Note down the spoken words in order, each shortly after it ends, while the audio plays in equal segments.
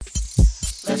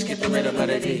Let's get the rhythm of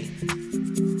the D.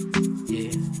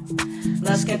 Yeah.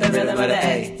 Let's get the rhythm of the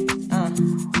A.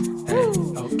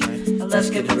 Okay. Let's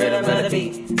get the rhythm of the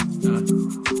B.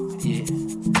 Yeah.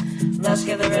 Let's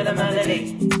get the rhythm of the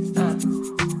D.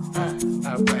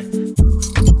 Alright.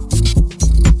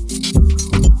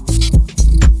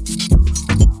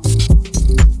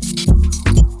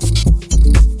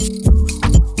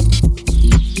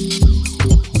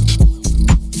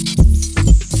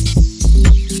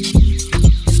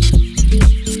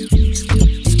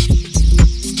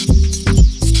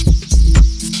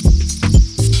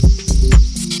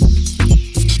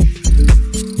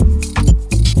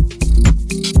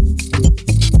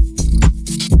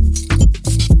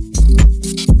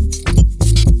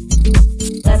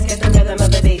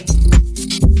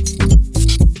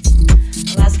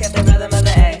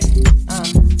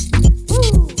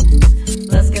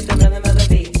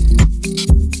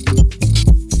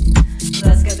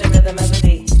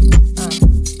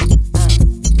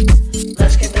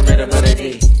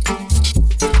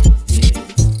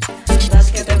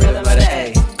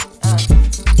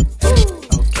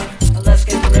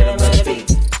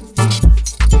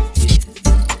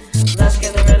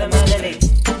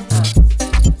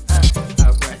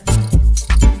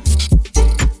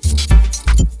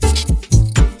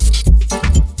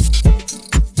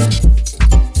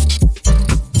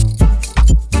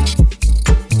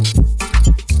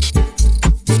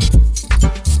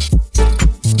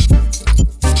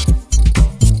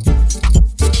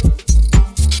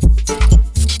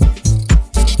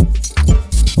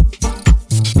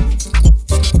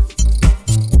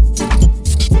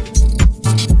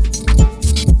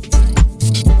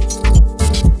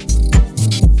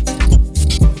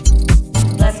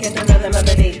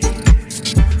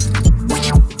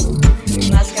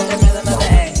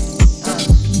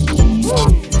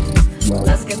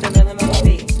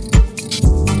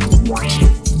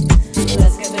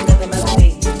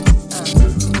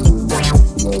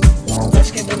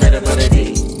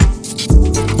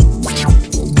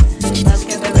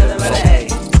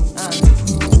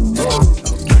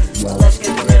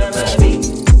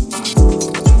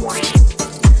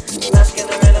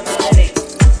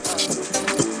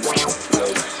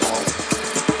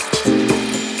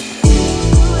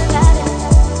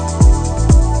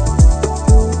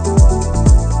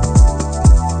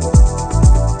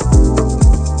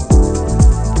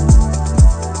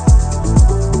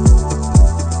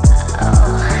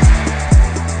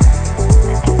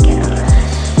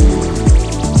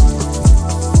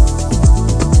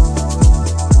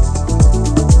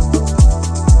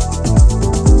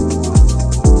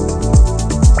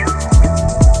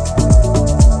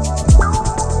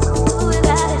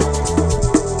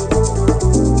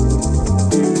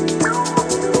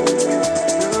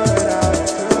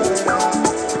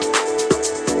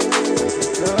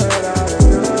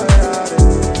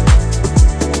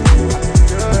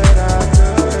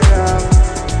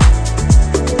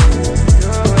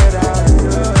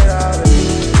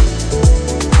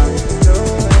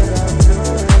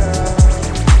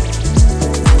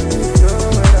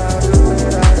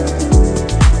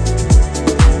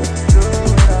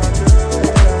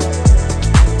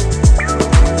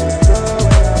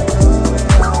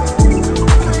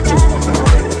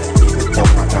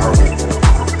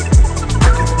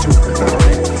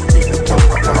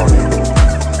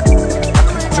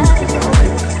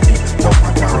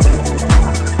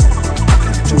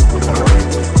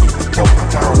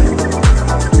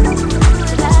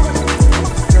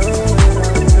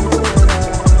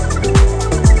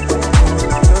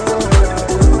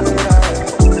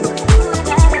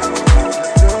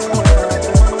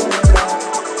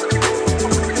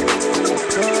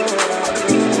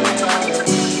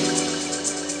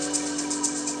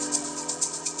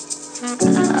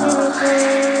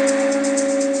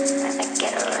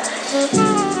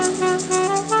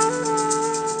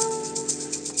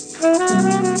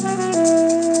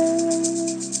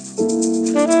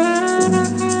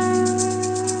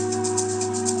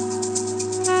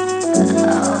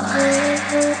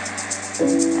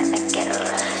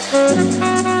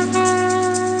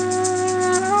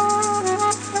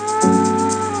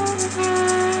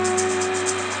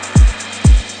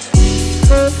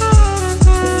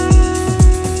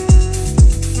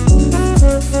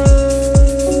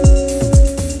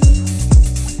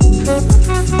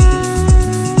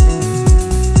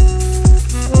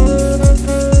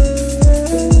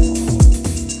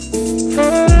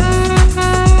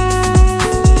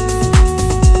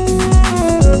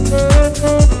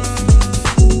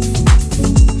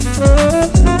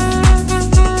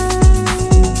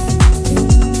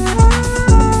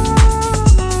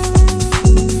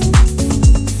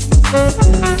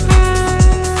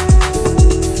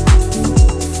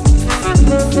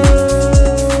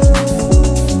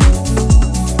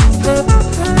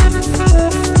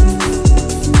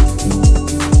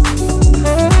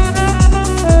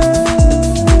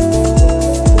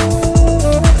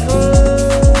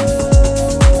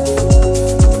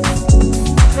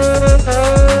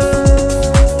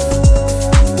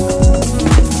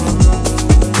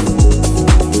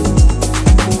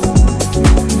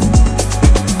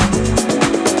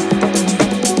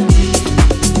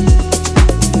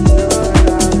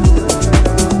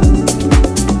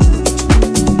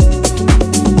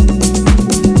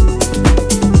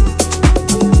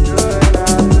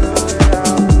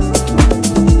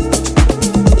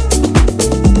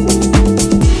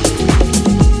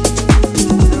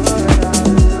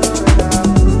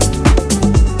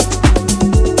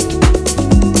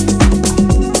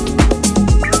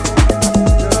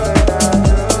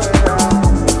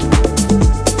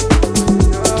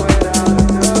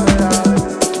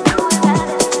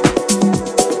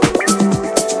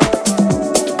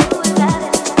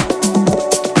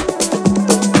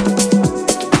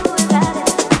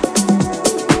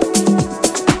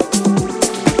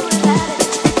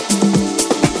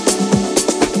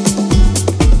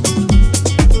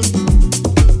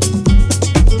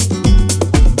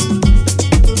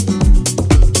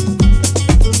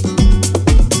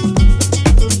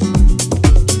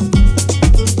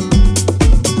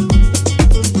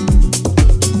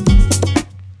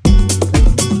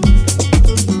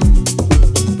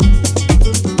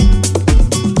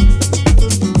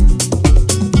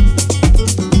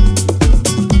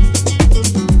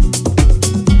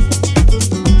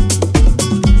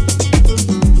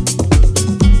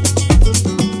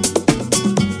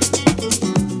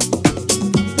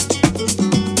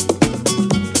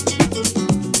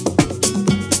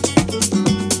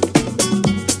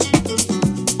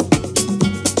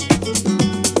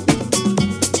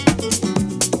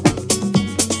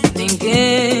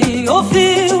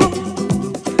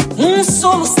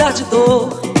 pulsar de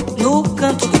dor no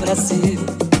canto do Brasil.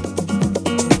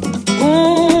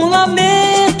 Um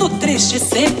lamento triste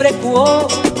sempre ecoou,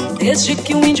 desde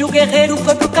que um índio guerreiro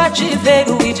foi pro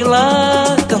cativeiro e de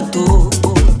lá cantou.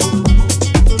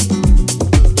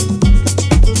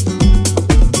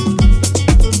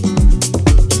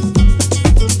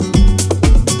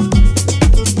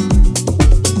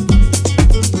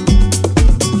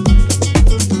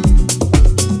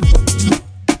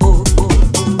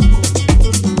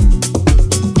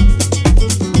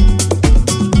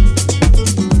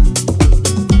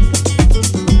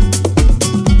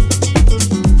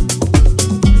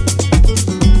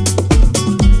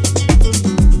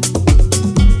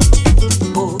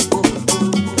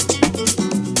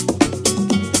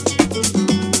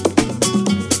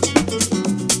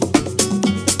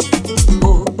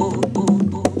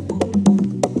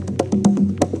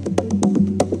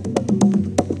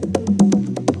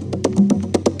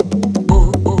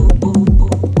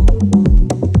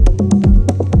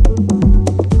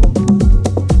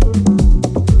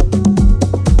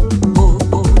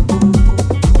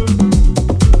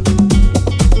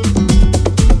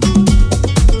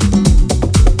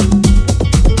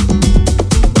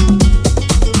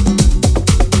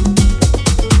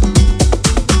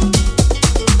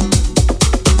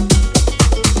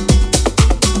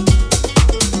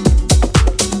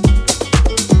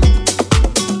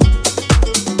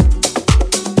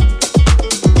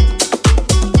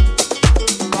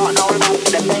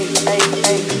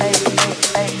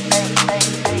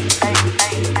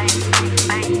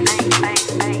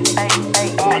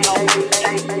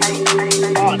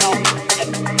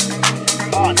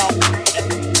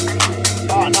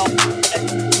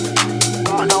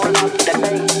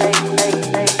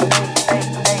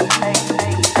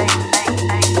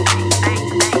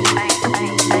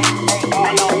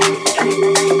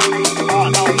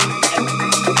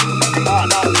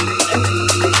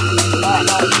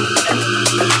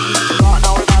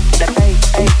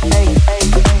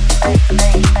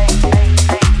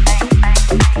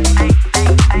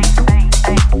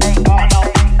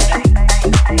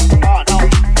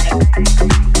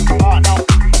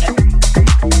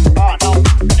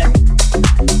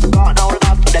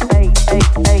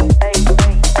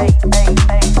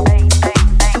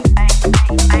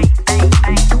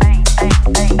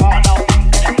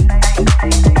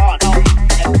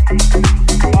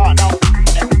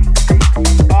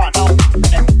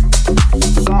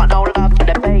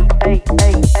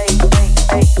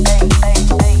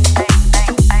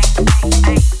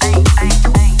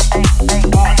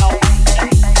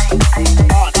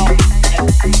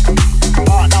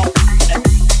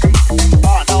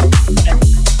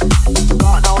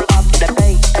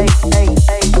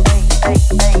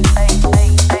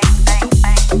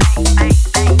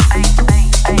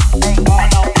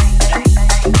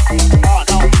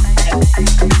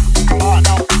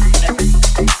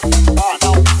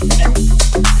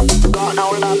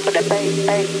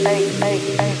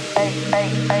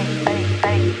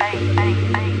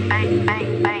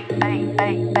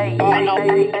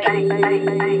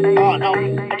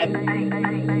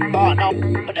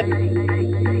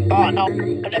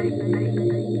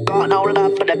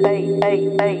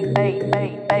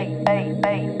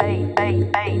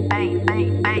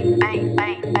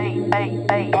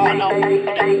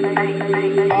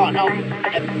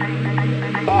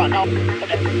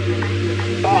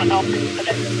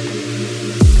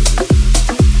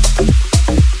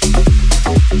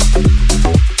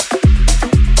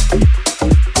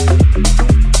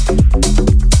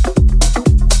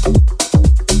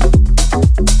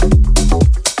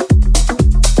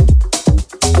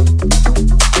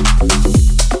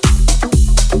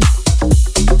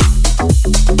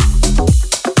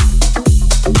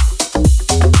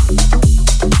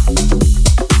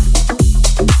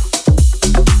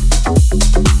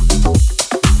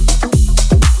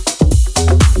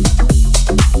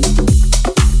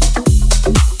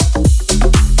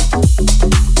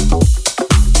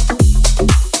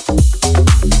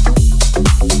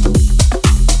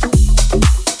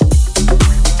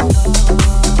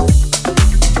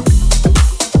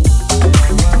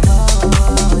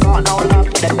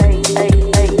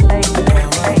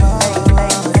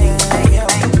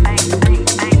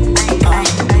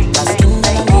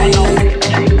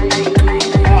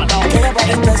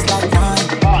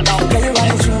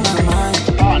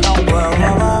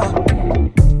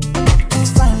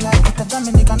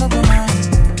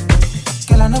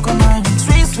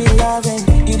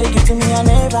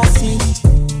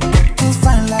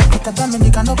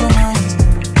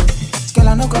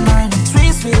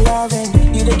 Sweet, sweet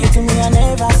loving, you the gift to me I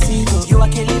never see. You are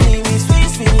killing me with sweet,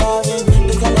 sweet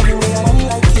loving.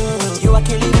 are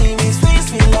killing me with sweet,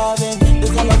 sweet loving.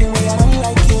 This kind of loving way I don't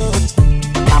like you.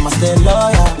 I'ma stay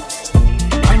loyal.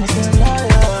 I'ma stay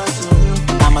loyal to you.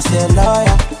 I'ma stay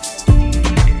loyal.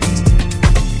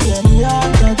 Yeah,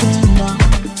 yeah, again now.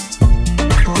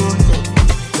 Oh yeah.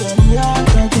 Yeah,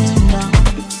 yeah, again now.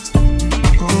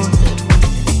 Oh yeah.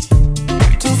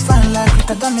 Too fine like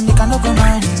Rita Dominica, no go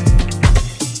mine.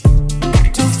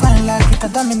 Too fine like Rita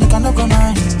Dominica, no go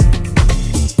mine.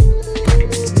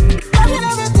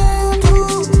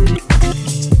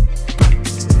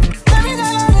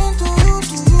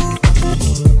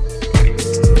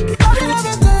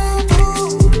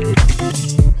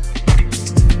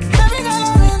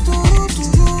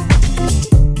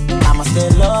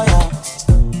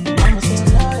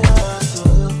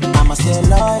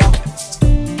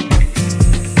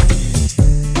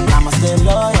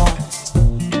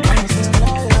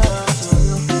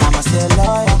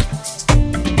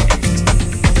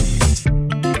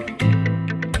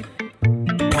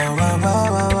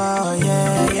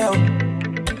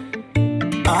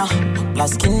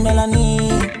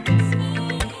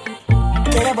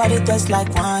 Tastes like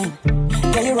wine.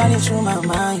 Yeah, you running through my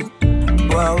mind.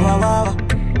 Whoa, whoa, whoa.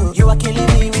 You are killing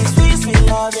me with sweet, sweet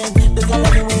loving. This girl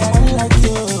loving way I don't like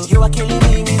you. You are killing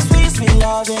me with sweet, sweet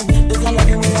loving. This girl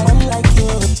loving way I don't like you.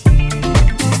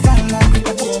 You find like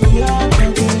a baby, you're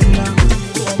again now.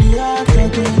 Baby, you're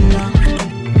again now.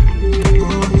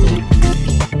 Oh yeah.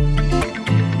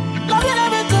 Loving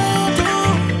everything you do.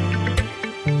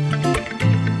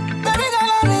 Baby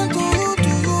girl, I'm into you,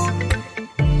 to you.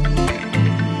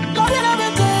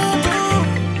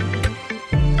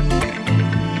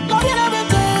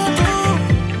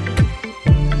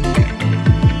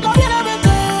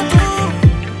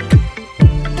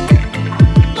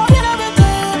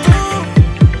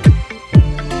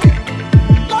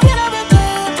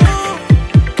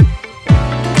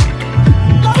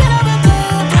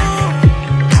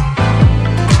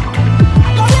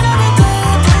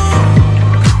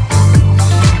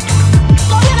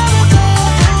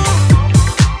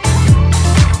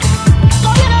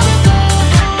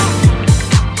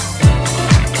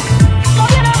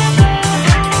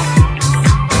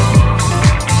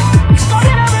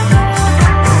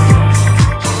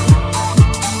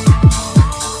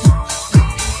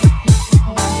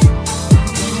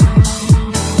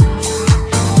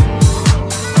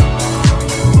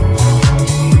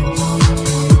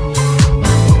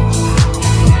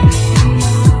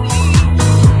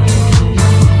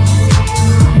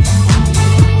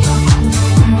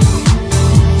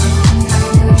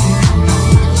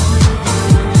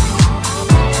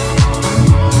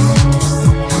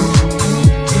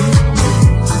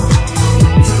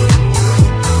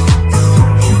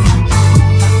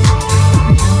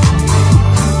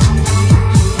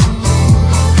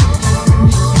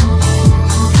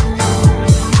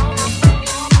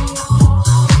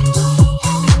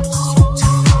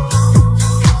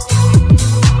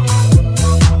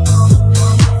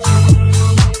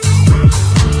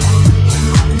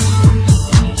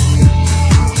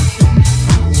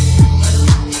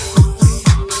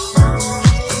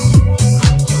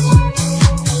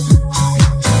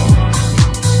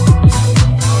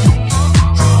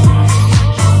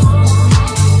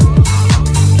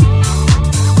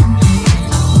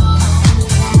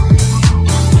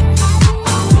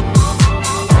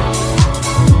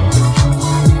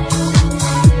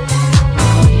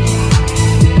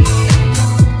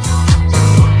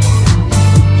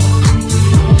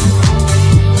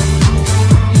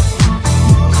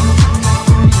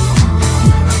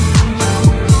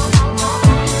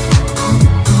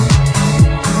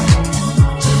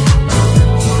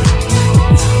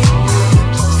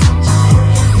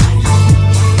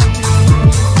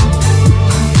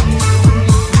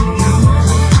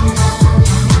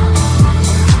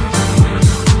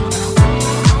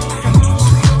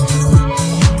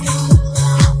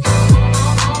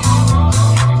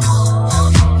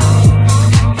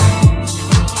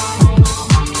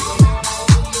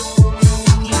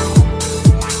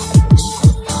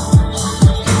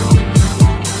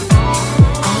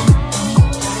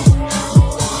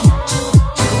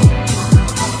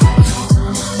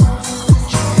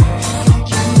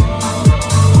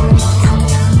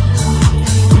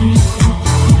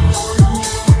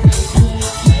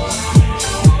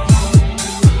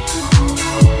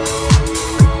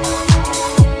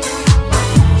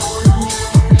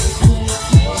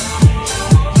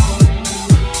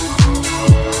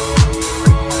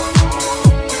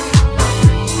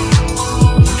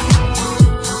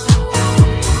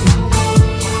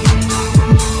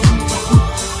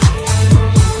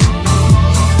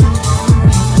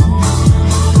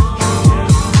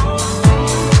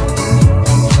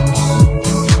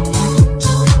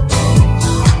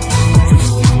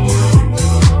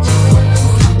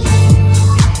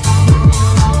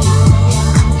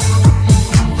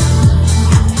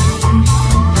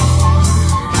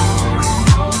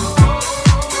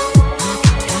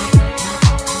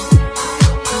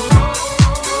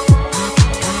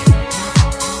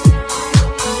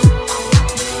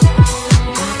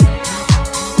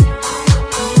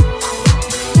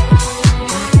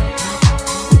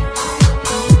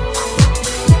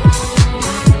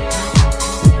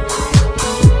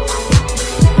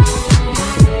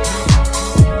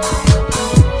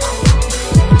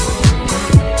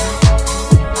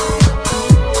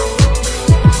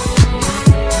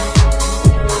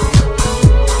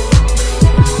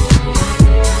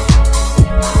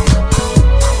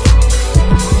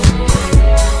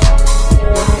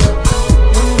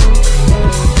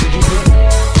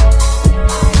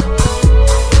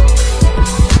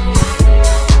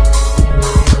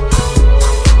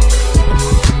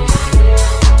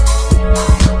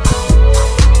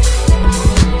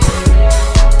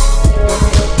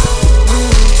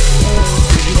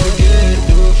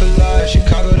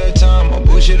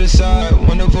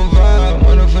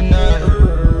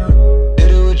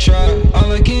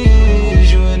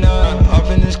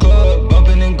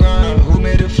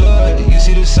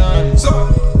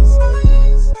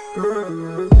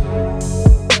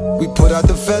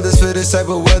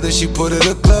 She put it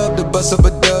a club to bust up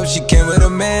a dub. She came with a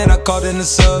man, I called in the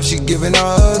sub. She giving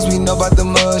her hugs, we know about the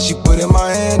mud. She put in my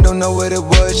hand, don't know what it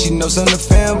was. She knows I'm the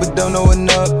fan, but don't know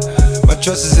enough. My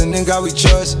trust is in God we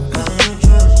trust.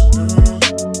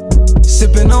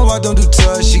 Sippin' on wine, don't do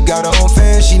touch. She got her own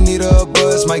fan, she need her a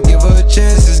buzz. Might give her a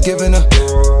chance, it's giving her.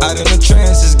 Out in the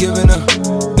trance, it's giving her.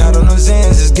 Not on those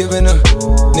ends, it's giving her.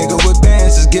 Nigga with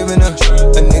bands, it's giving her.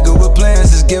 A nigga with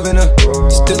plans, it's giving her.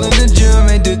 Still in the gym,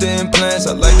 ain't did the implants.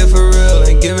 I like that for real,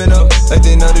 ain't giving up. Like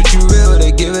they know that you real, they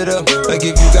give it up. Like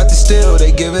if you got the steel, they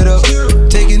give it up.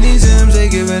 Taking these M's, they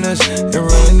giving us. And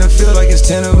running the field like it's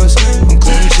 10 of us. I'm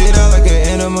cleaning shit out like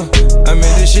an enema. I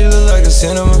made this shit look like a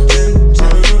cinema.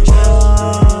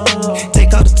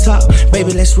 Take off the top,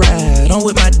 baby, let's ride. I'm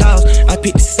with my dogs, I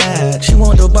pick the side. She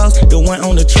want the boss, the one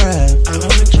on the tribe. I'm on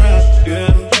the tribe,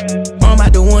 yeah. I'm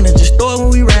out the one that just throw it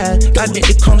when we ride. I bet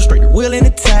the corner straight, the wheel and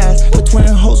the ties. Put 20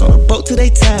 hoes on the boat till they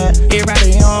tied.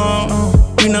 Everybody on,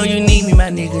 you know you need me, my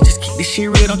nigga. Just keep this shit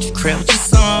real, don't you crap with your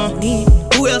song.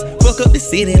 Who else fuck up the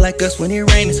city like us when it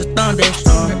rain? It's a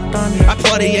thunderstorm. I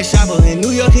party at Shaba in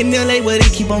New York and LA, but they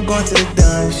keep on going to the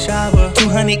dun. Shaba,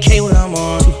 200K what I'm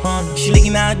on. She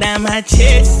licking all down my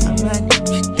chest.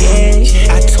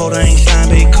 Yeah, I told her I ain't shine,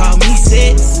 but it called me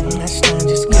sex.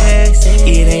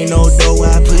 It ain't no dough,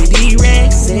 I put these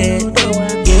racks in.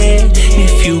 Yeah,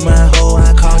 if you my hoe,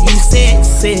 I call you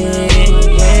sexy.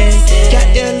 Yeah, got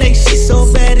LA, she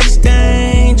so bad it's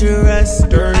dangerous.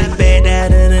 I bet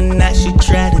out of the night she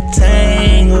tried to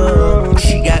tangle.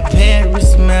 She got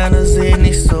Paris manners and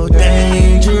it's so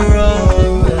dangerous.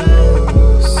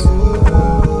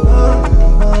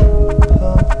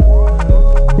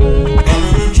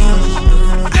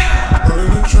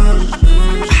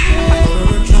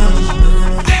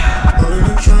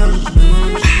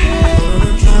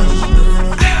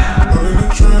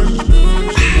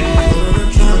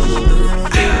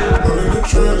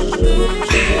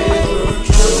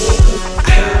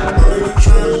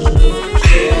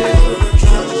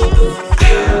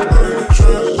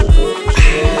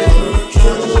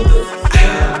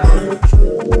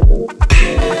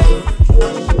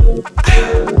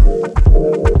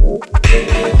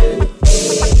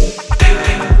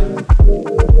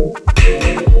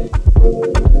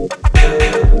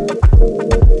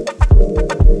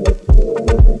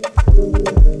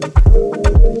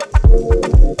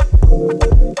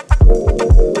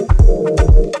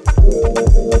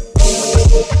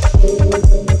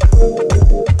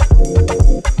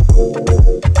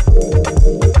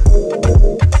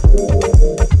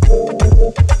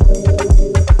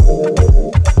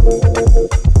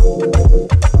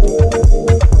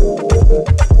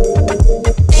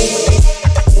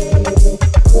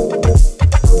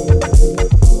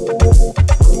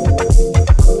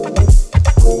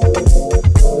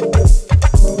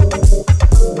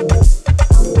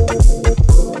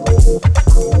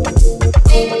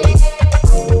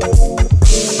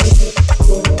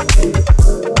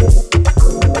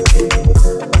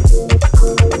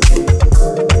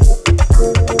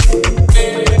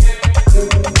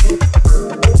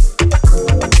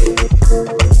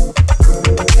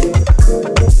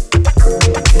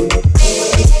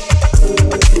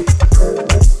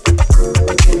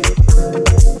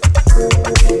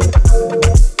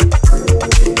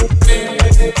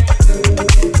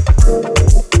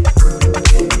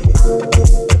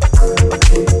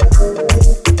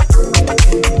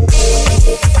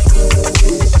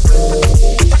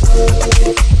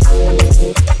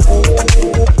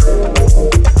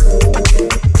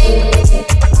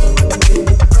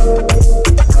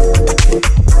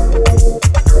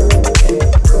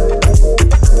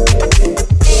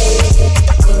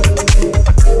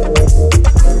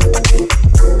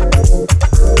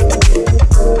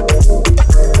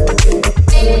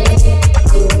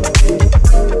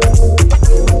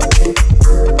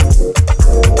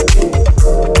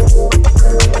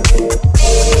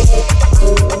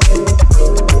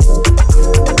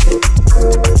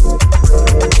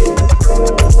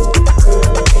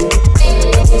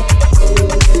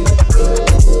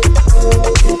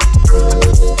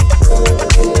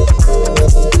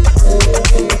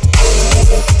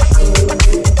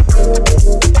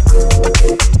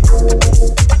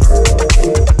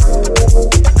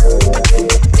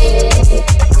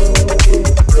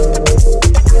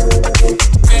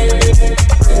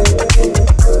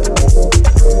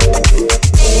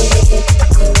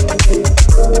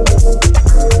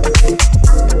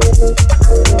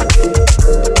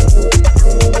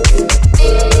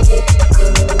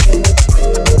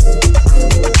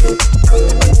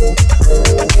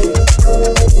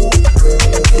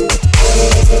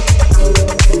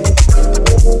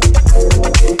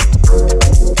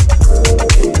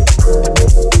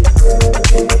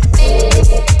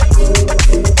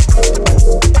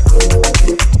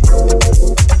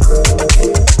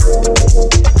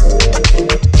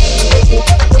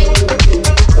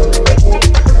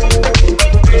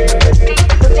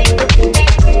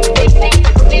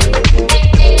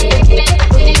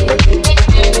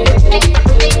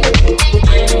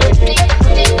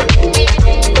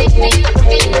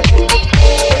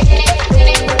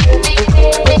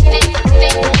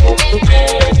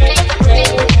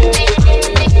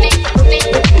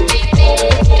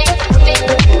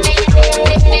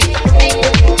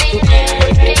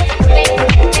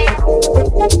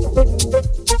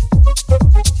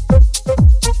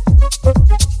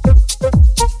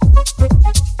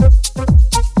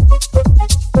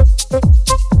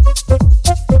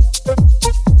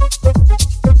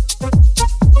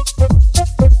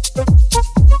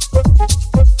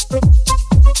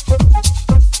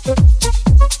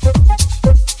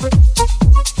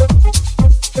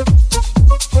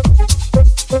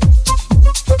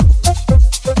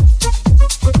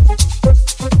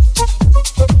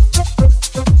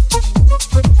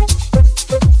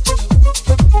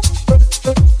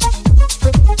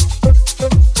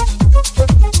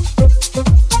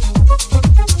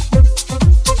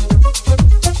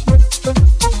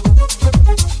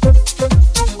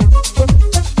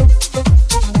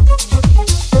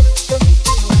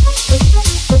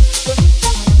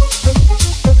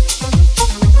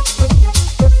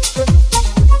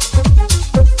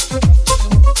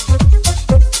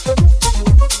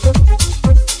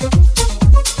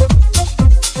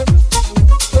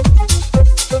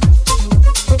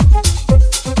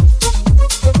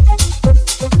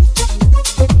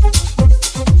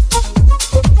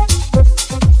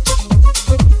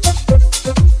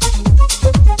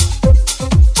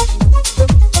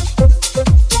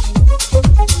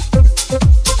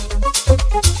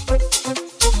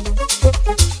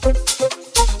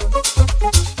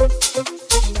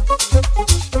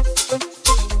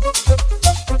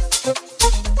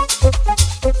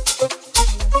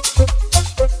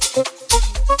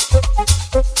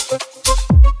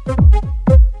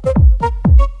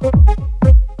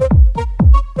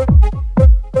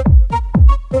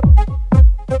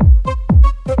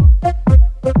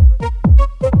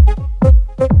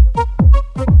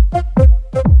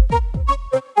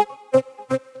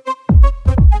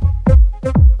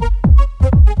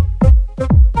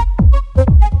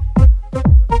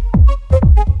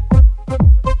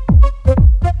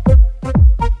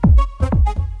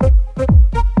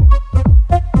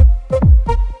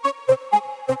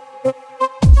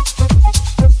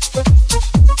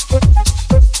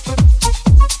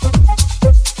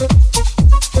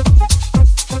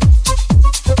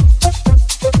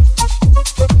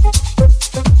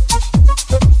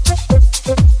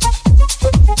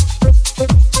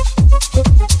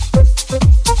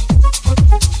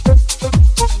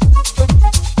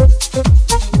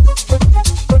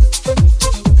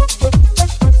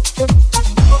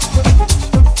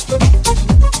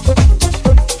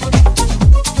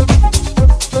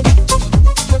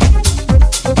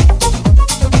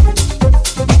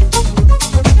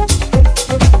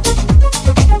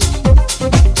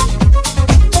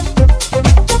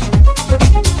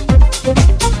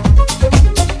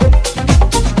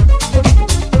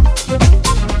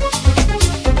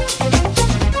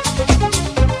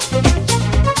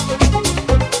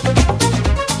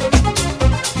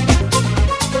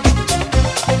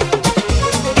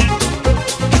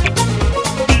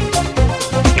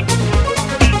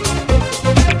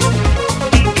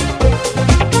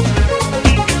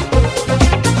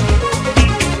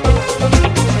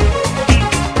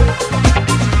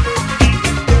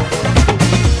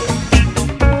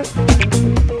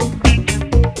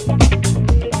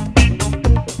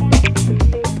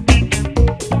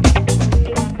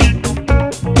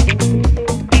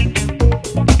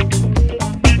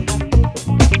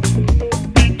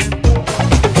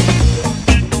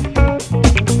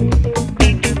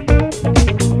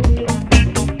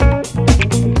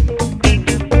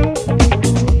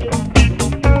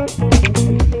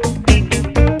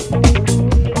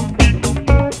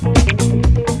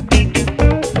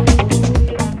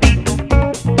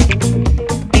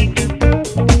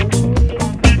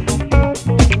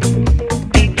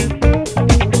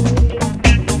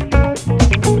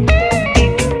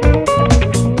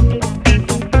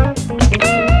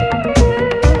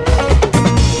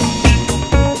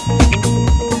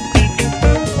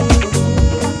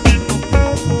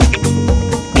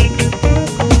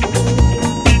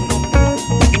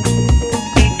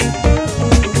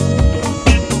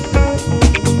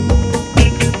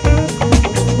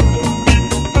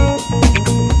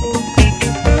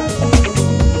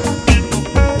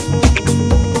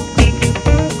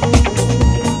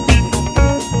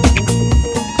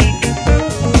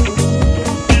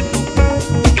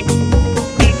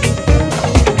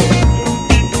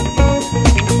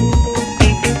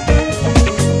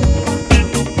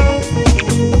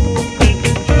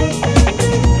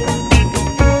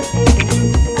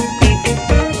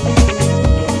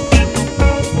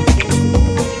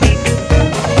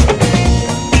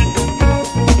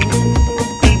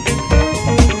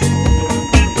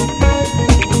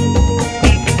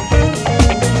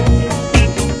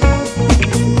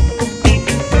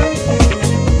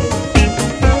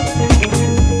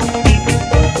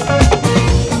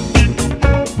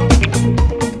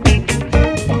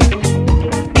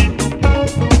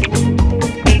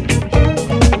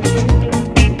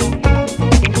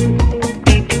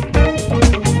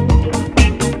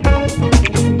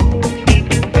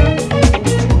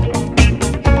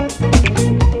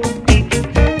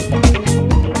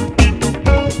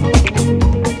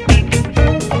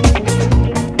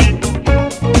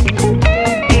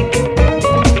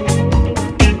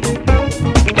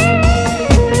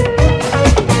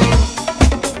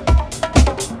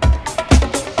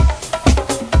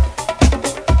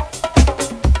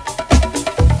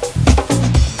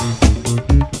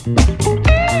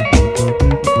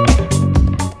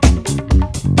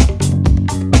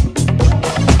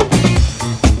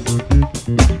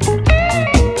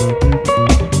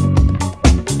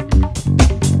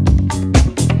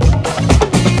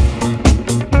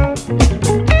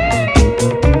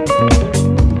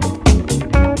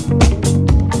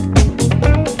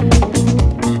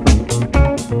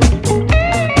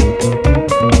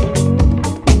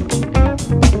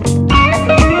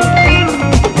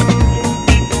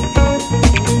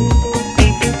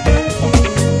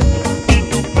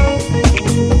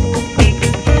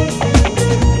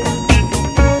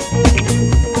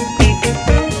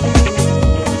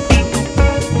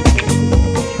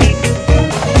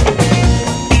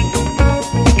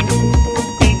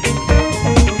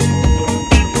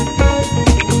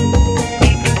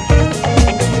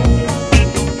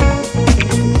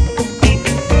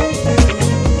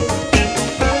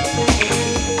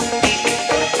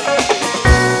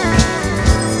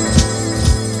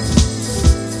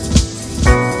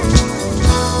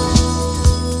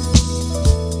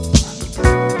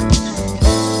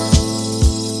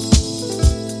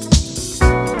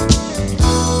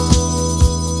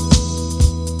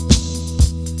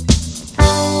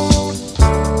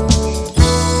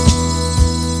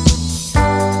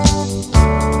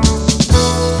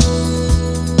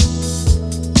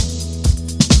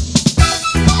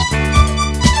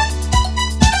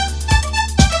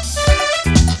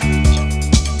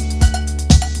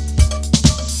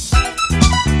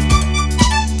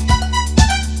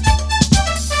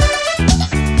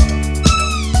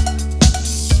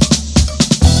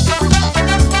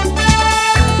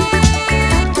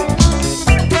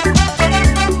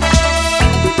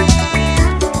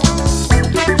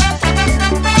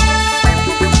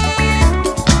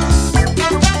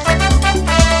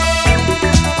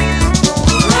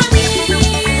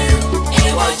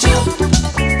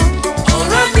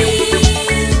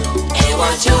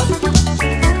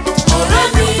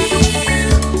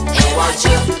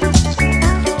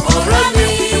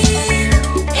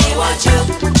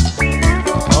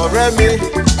 ọ̀rẹ́ mi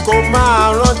kó máa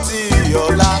rántí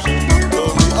ọ̀la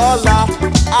torí ọ̀la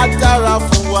á dára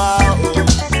fún wa o.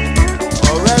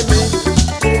 ọ̀rẹ́ mi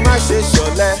kó má ṣe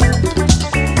ṣọ̀lẹ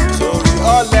torí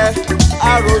ọ̀lẹ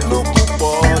á ronú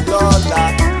púpọ̀ lọ́la.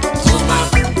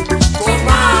 Kó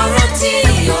máa rántí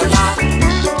ọ̀la.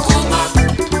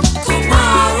 Kó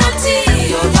máa rántí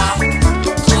ọ̀la.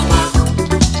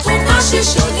 Kó má ṣe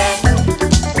ṣọ̀lẹ.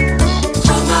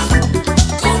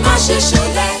 Kó má ṣe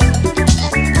ṣọ̀lẹ.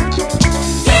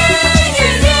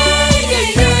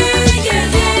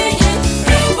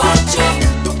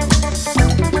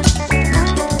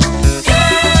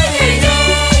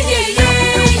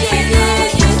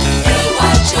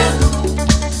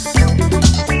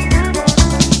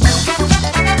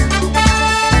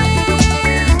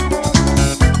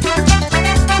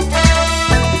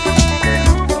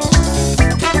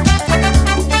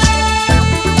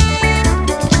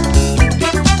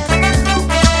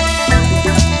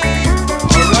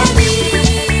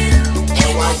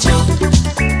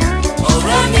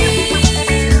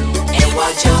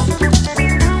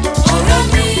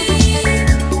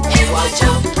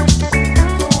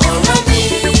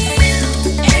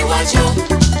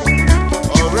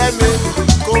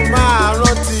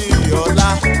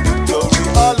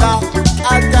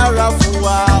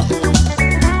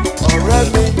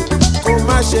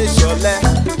 Ṣe ṣọ̀lẹ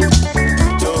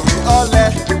torí ọ̀lẹ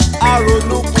á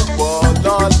ronú púpọ̀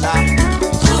lọ́la.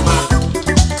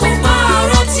 Kó máa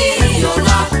rántí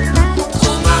ọ̀la.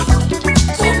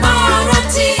 Kó máa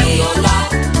rántí ọ̀la.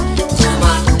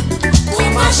 Kó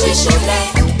má ṣe ṣọ̀lẹ.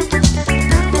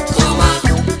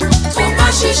 Kó má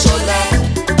ṣe ṣọ̀lẹ.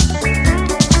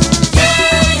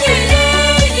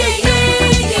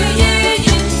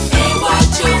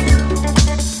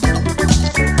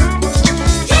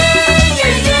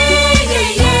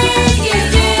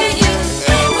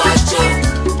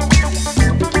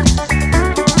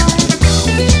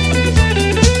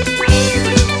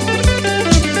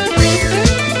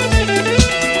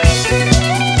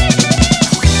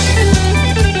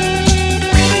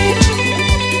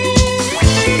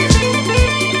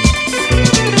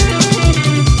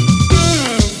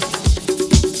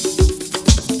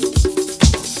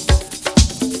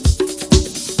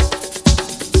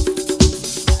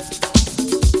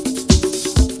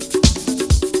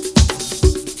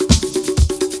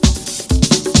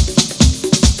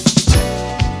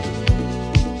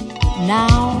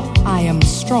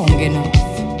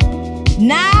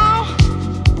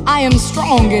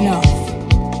 Strong enough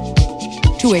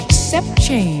to accept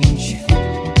change.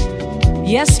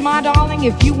 Yes, my darling,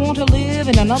 if you want to live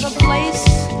in another place,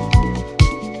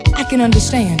 I can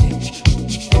understand it.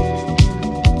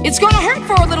 It's gonna hurt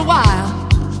for a little while,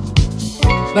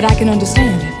 but I can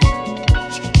understand it.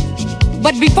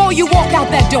 But before you walk out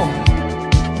that door,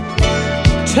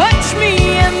 touch me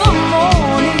in the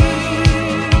morning.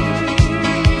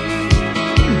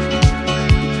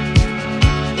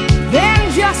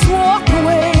 Just walk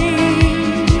away.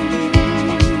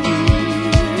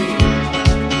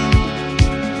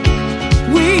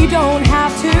 We don't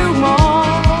have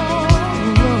tomorrow,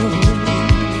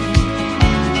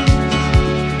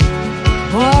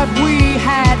 but we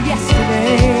had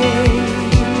yesterday.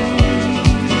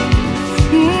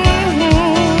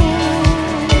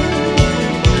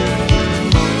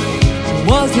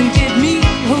 Wasn't it me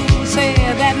who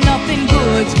said that nothing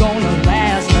good's gonna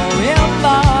last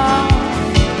forever?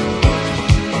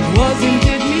 Wasn't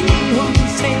it me who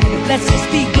said, let's just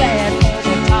be glad for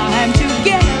the time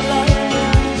together?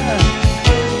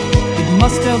 It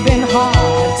must have been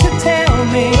hard to tell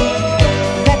me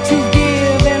that you've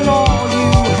given all you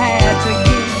had to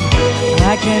give.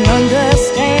 I can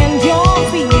understand your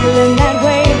feeling that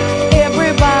way.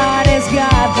 Everybody's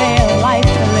got their life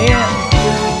to live.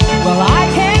 Well, I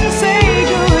can say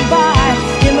goodbye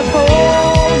in the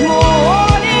cold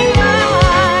morning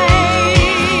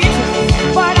light,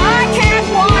 but I can't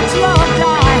watch love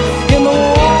die in the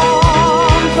warm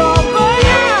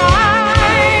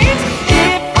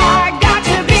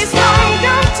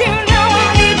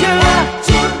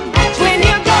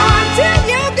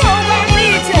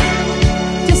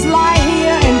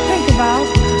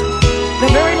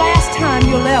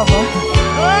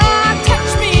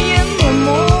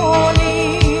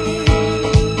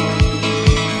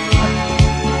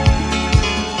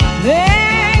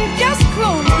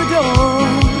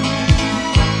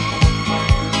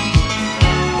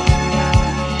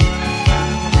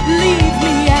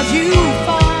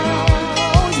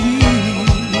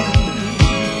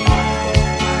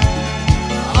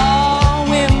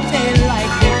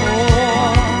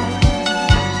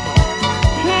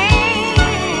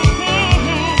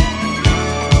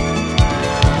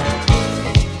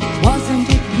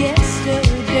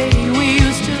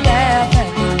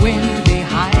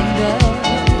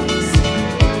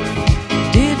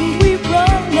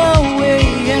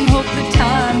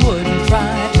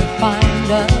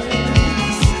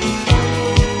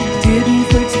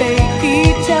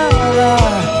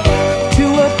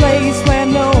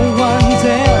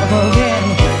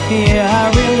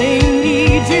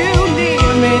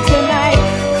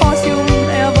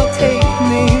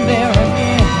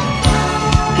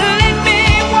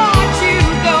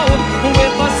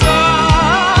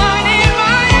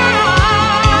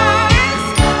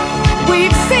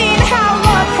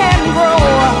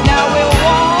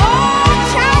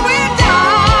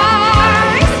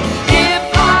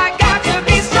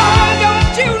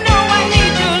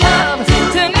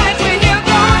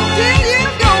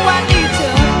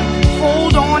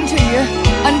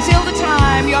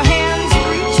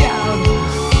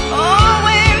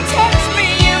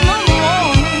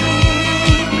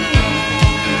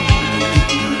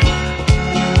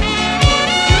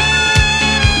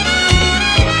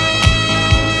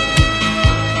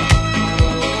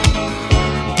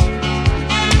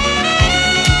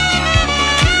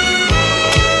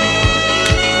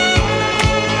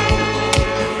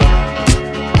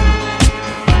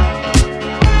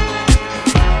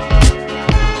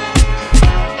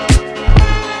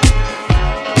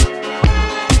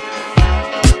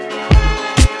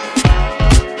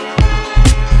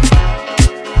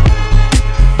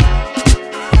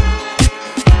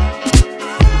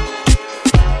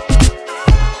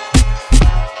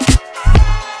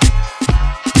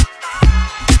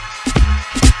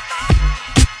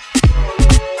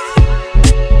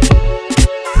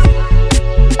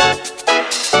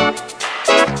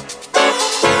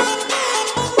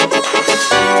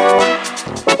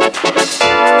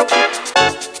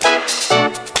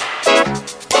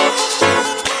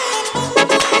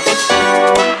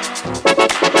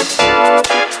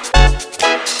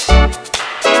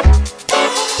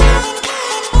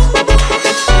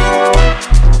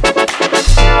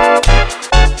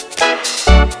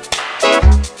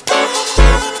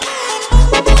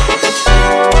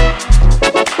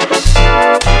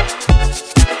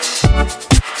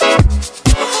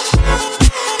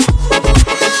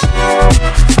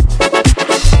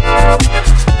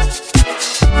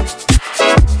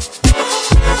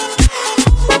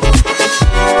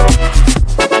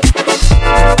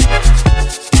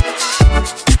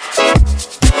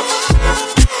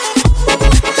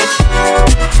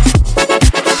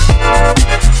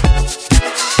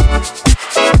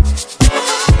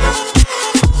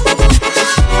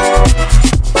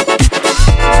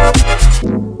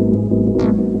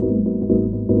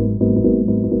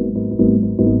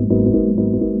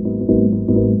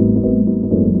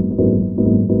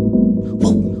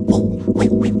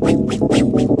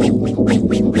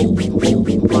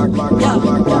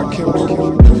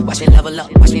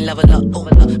level up,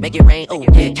 ooh, make it rain, ooh,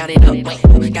 yeah, count it up,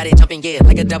 ooh, got it jumping, yeah,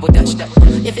 like a double dutch.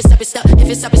 If it's up, it's up, if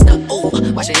it's up, it's up,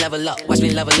 ooh, watch me level up,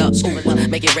 ooh,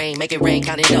 make it rain,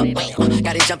 count it up, ooh,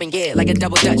 got it jumping, yeah, like a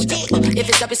double dutch. If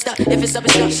it's up, it's up, if it's up,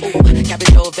 it's up, ooh,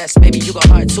 Capital vest, baby, you go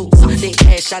hard too. Thick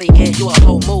ass, shawty, yeah, you a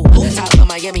whole move. Top of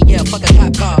Miami, yeah, fuck a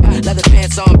cop car. Leather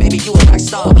pants on, baby, you a rock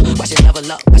star. Watch it level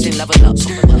up, ooh,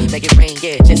 make it rain,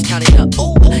 yeah, just count it up,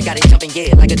 ooh, got it jumping,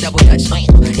 yeah, like a double dutch.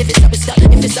 If it's up, it's up,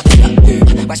 if it's up, it's up,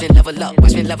 ooh, watch me level up,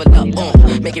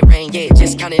 make it rain, yeah,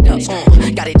 just count it up,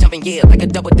 got it jumping, yeah, like a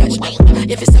double dutch.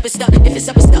 If it's up, it's up, if it's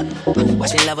up, it's up,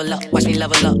 watch me level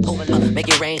up, ooh, make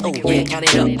it rain, ooh, yeah, count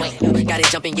it up, got it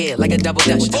jumping, yeah, like a double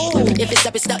dutch. If it's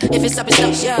up, it's up, if it's up, it's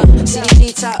up, yeah.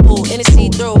 CDG top, ooh, and it's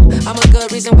see-through. I'm a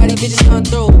good reason why these bitches come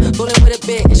through. Bullin' with a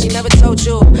bit, and she never told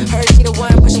you. Heard she the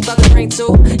one, but she about to bring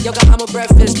two. Yokohama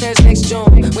breakfast, Paris next June.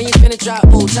 When you finna drop,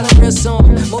 ooh, tell them real soon.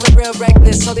 Moving real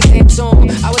reckless, so they same tune.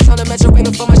 I was on the metro way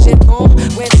before my shit boom.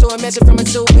 Went to a mansion from a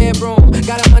 2-bedroom.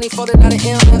 Got her money folded out of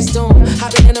MF's doom.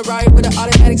 Hopping in a Rari with an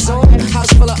automatic zoom.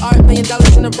 House full of art, $1 million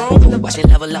in the room. Watch me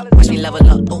level up,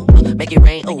 ooh, make it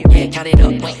rain, ooh, yeah, count it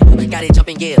up. Got it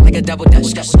jumping, yeah, like a double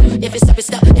dutch. If it's up,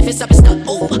 it's up, if it's up, it's up,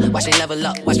 ooh, watch me level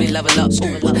up,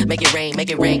 ooh, make it rain,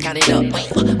 count it up.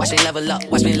 Watch me level up,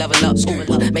 ooh,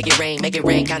 make it rain, count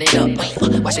it up.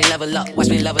 Watch me level up, ooh, make it rain, count it up. Watch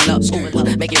me level up,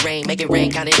 ooh, make it rain,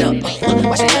 count it up.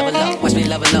 Watch me level up, ooh, make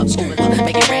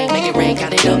it rain,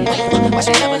 count it up. Watch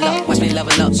me level up,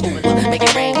 ooh, make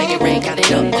it rain, count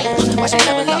it up. Watch me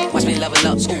level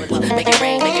up, ooh, make it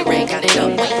rain, count it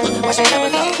up.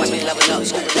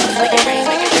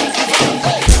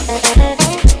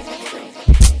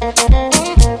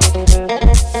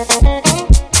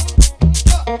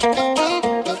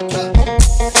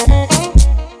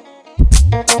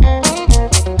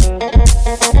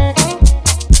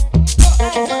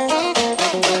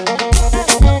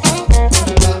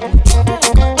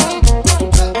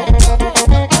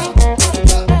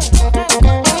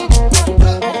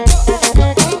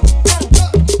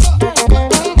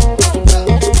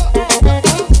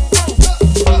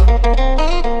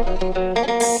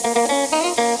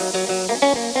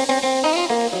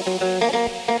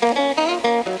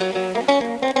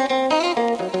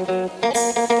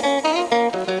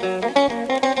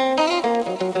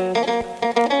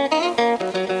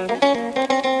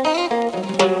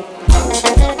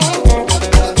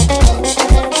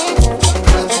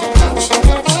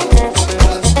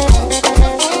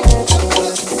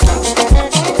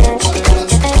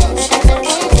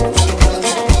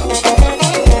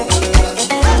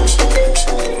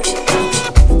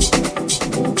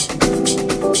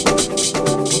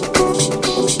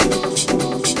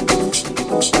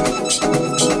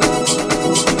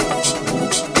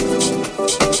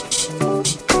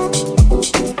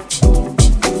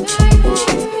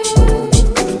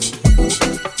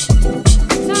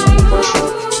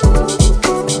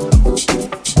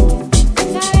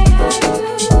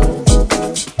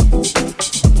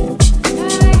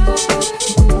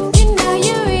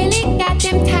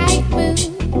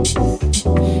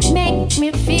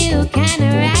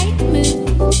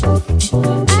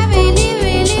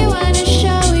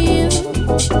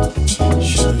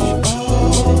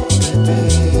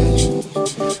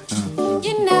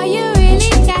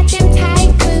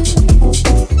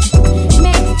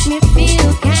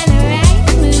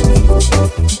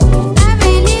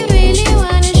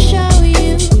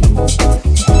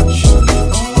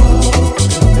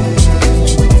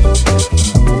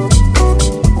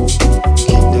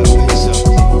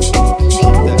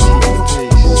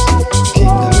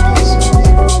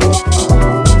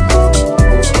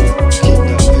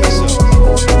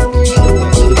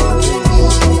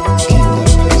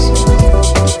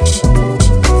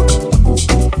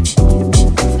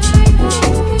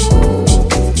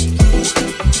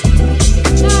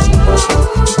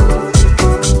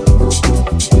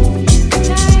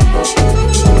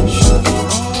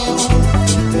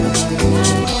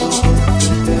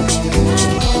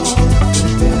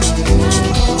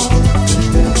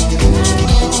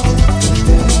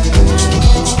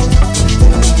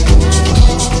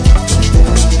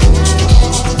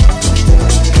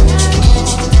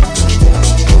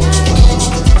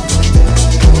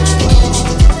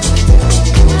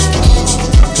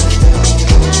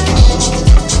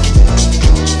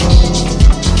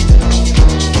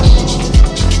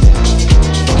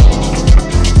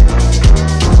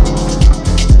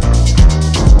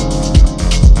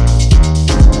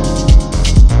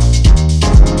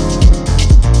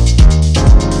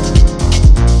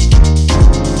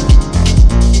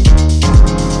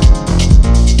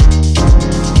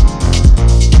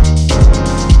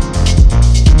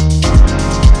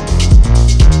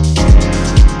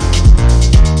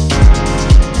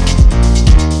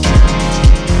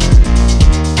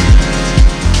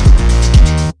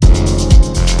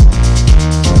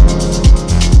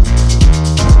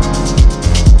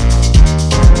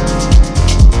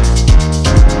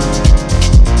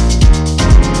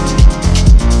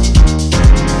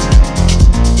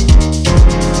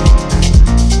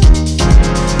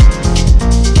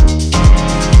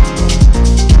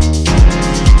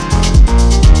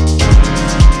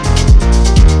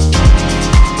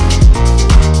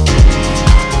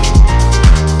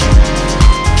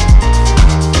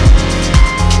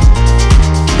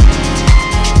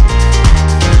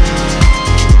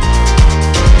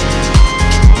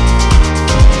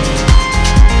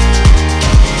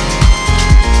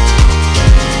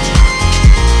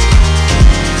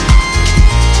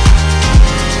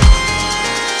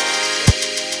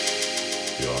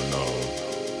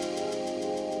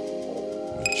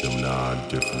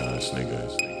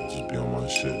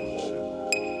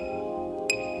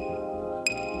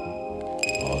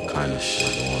 kind of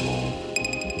shit going on.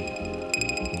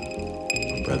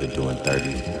 My brother doing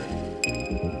 30.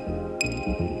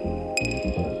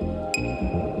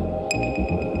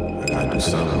 I gotta do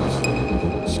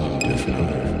something different.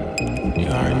 You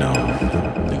already know,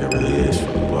 nigga really is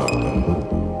from the block, though.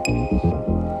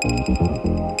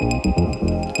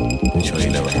 But you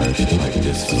ain't never heard shit like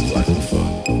this from the block before.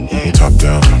 Top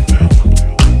down.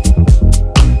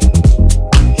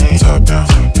 Top down.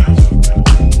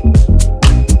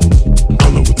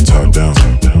 Rollin' with the top down.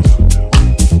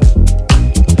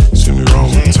 See me roll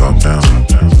with the top down.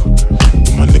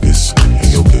 With my niggas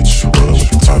and your bitch. Rollin' with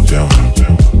the top down.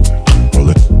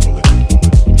 Rollin'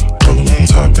 with the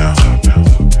top down.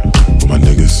 With my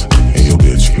niggas and your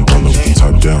bitch. Rollin' with the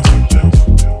top down.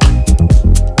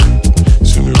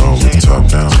 See me roll with the top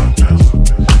down.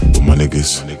 With my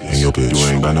niggas and your bitch. You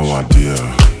ain't got no idea.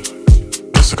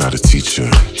 Guess I gotta teach ya.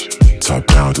 Top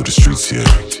down through the streets here.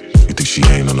 You think she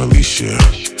ain't on a leash here?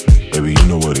 Baby, you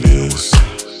know what it is.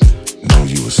 Know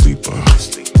you a sleeper,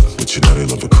 but you know they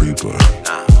love a creeper.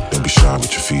 Don't be shy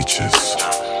with your features.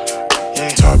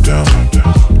 Top down.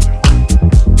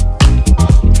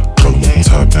 Rollin' with the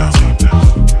top down.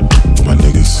 With my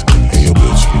niggas and your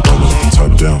bitch. Rollin' with the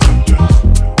top down.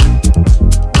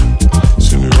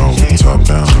 See me roll with the top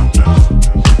down.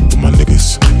 With my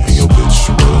niggas and your bitch.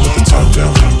 Rollin' with the top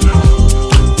down.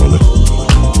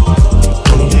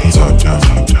 Rollin' with the top down.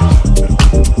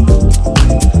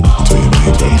 Tell you to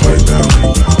hit that pipe down.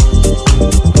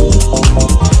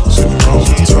 See me roll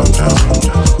with the top down.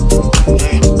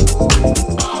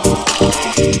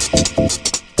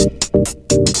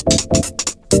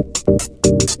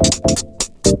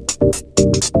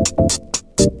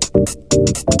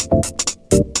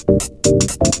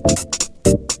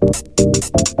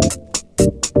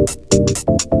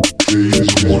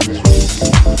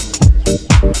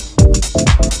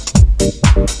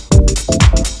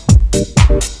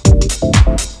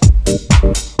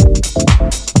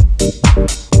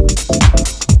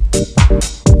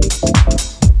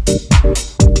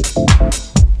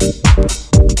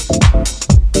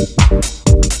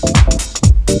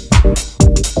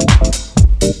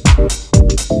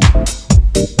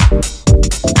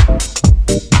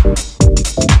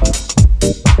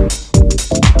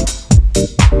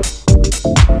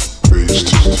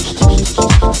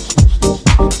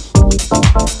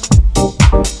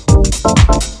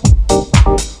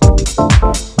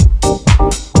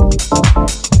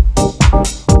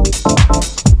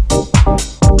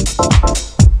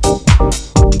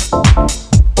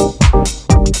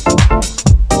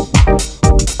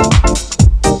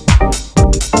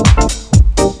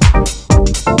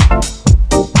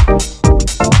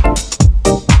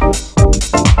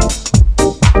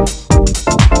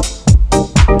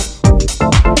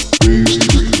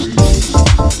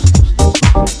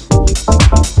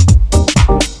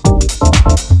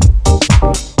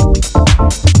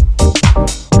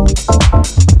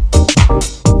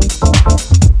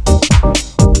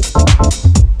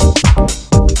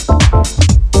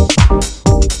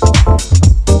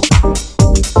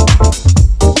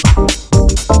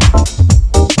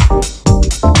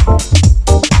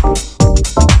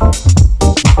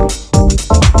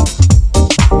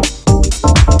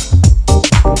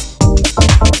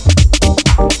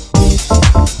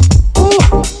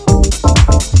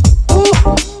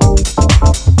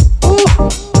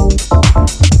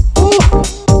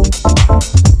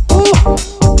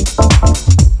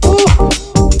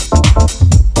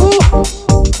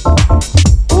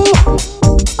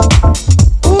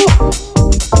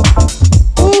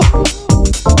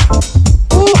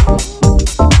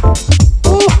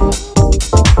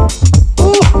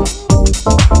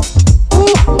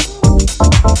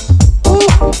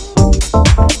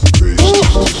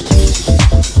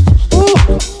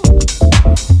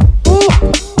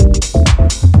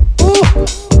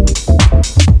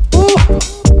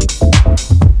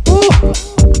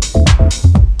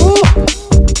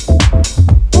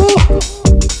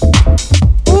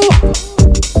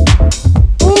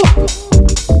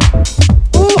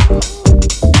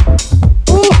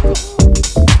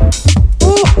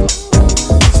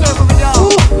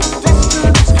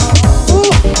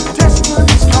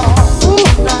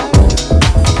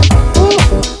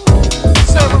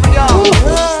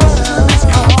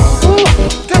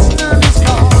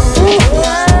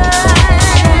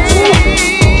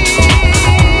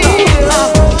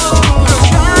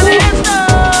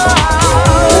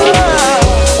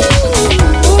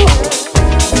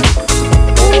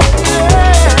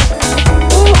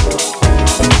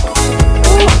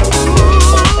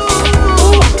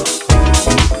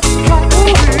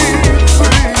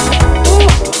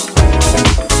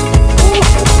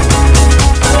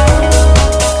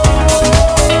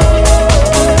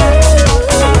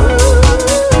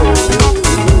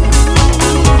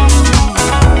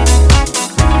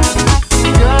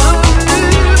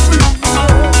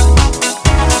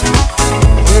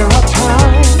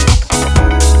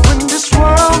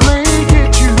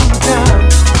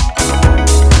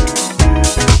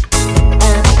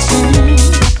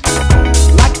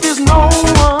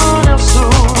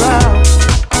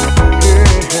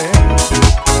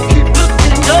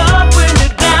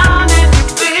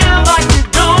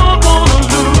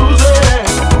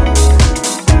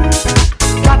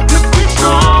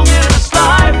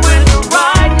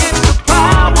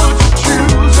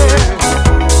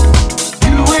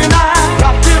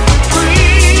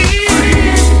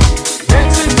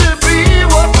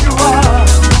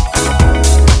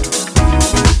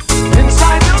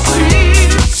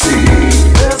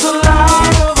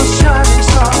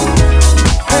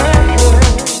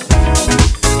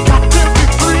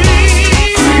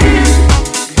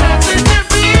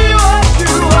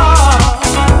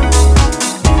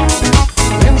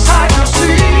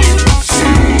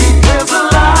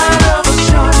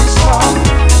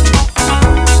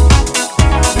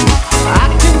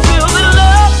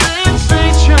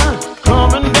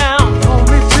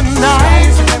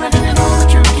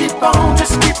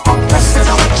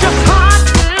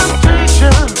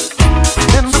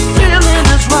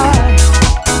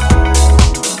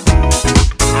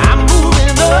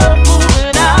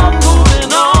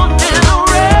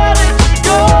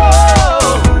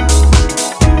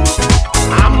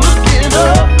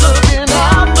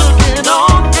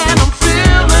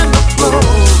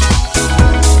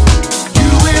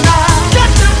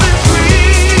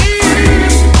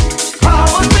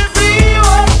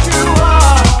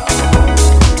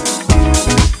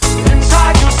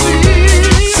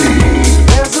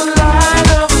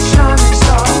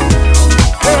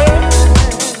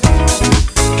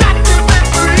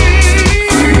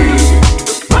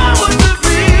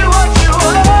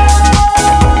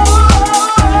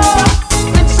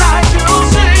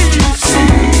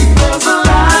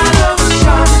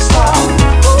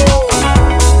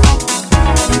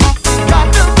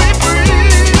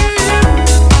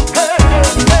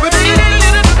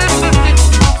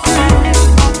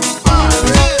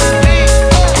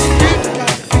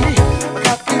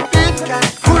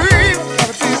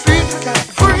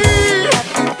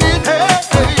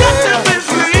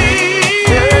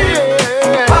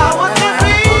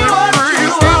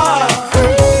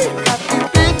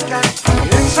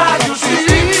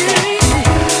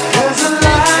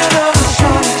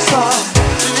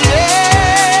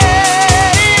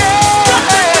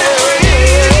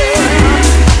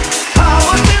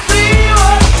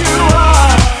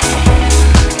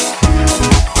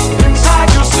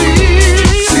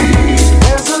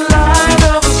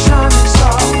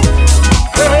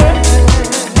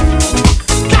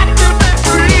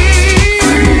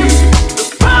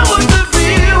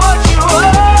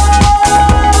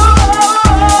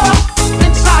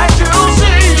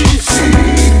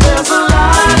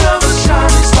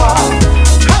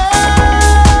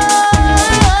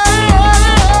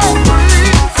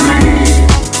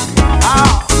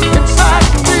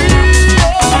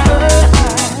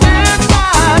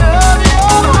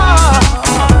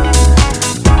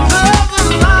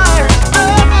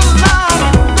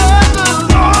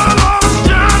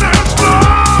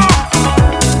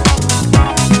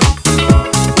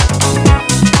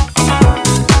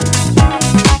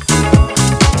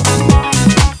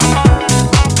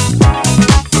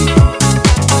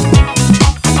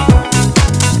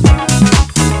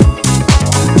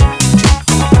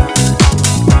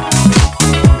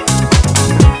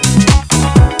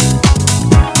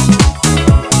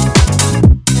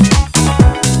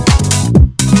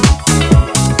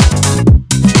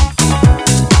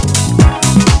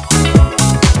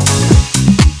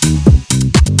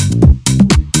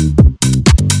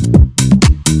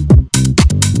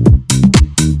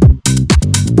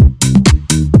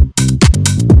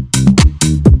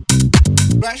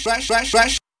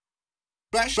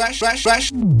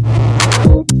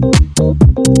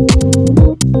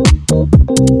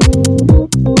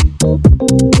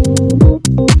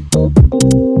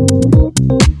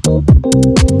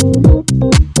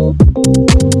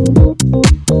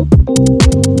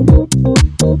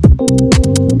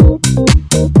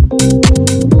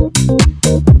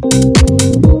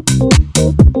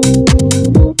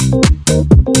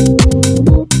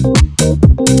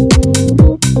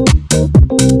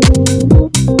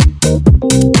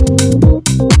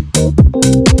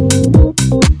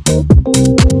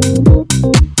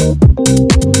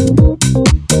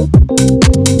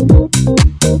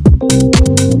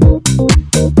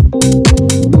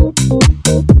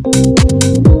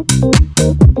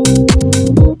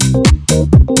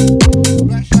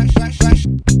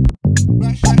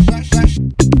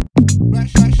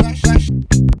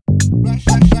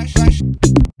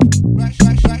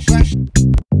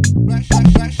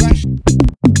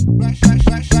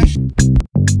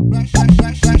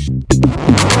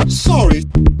 Sorry,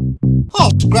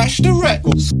 I'll scratch the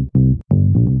records.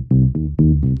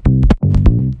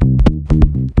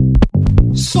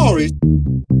 Sorry.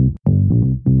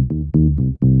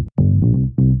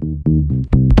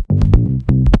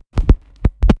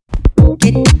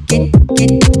 Get down. Get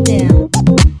down.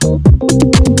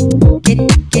 Get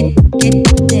down. Get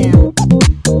down. Get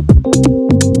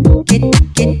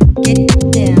down. Get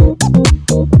down.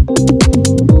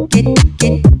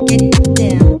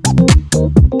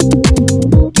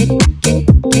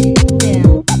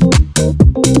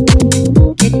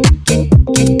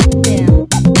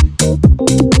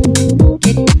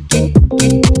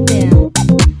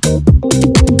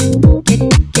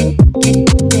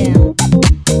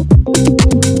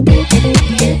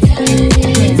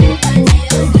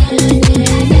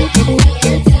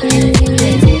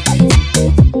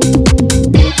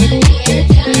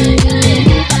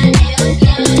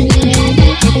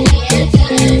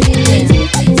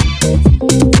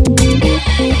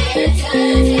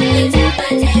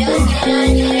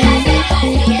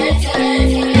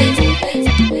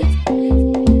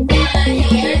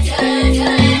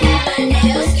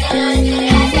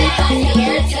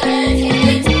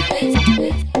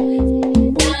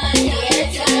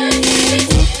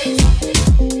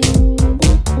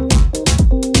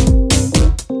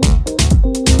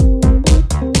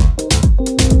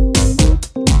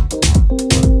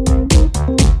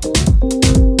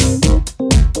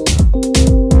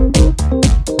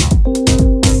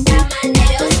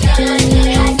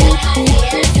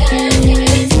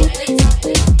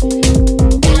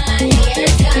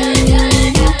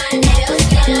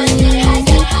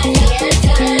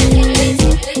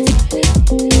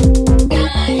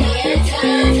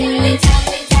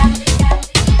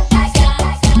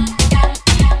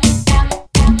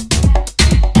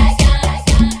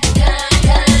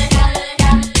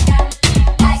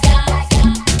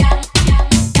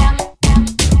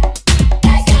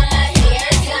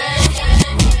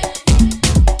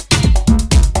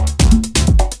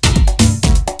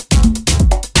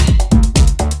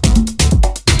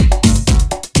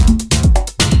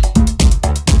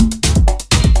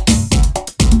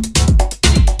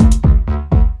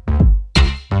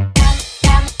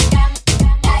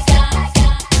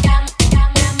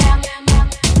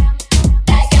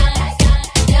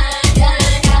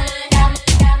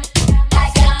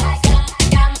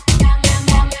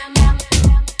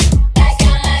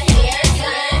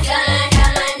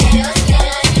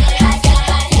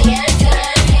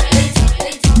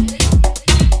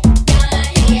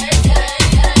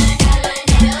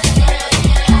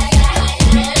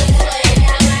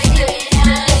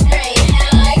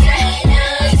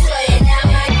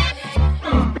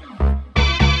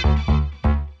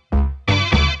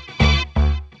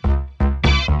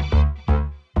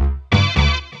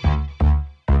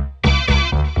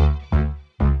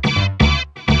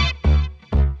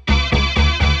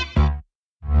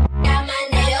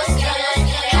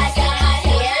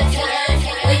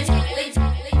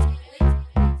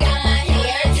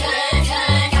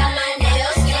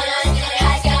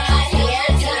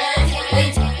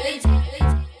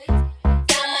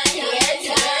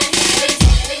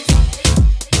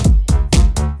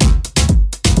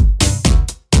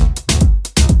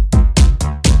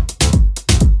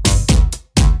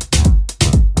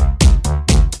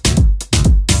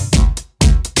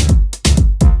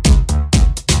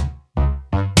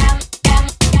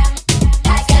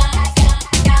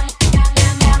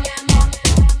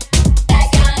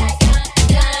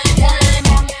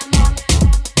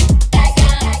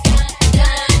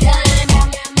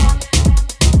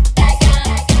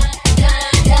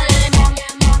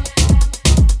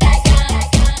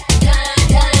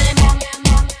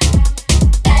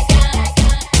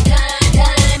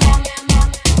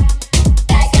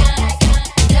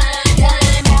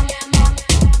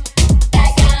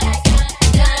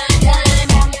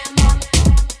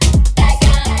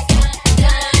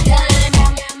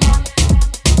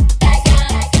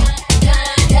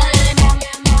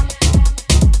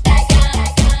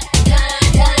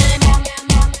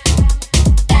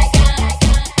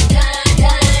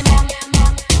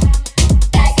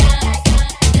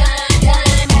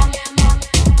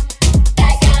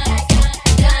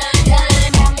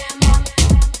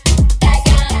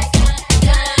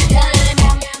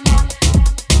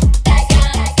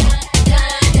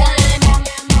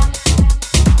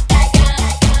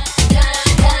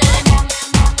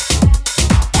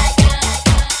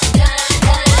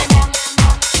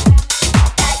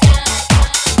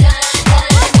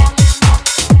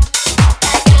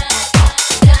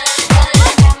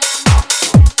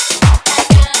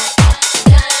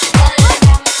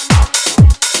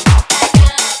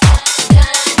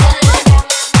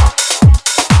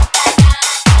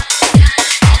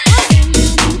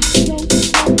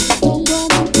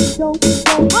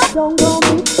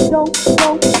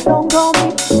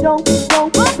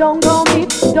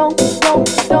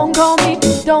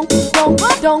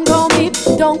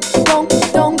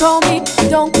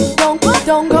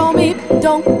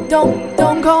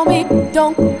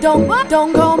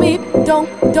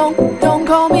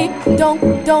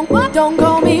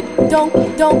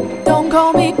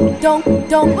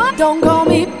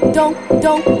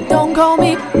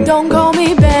 call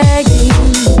me begging.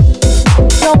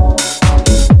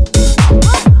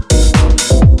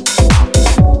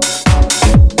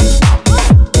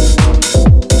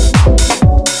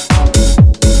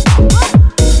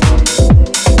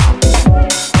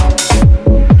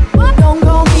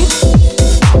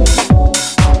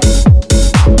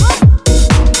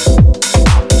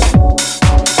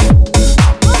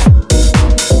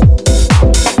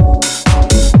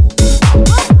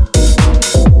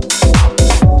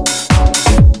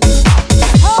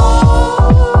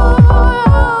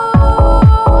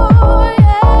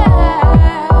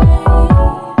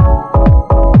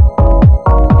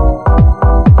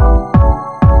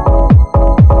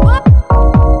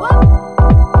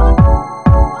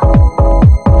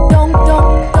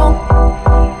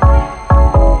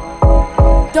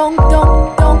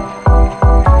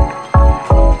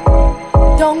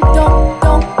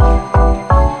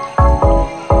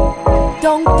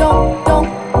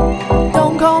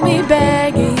 Don't call me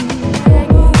begging.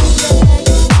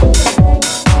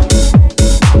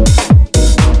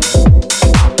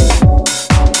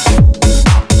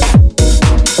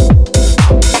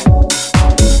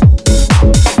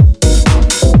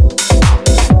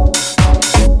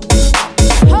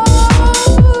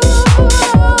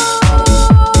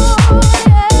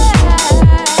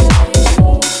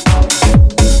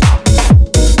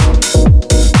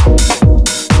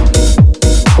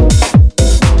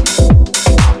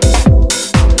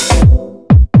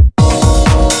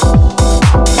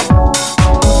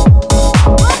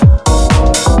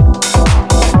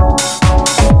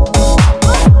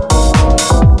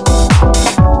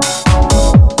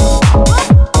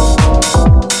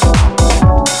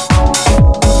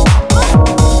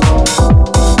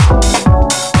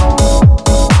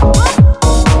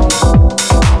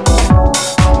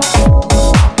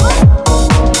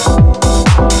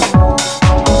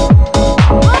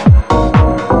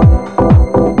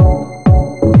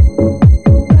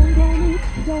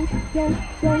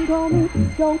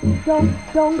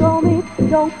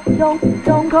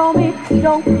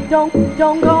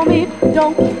 Don't call me,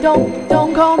 don't call me,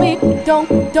 don't call me,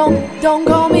 don't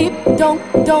call me,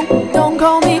 don't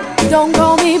call me, don't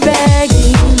call me begging.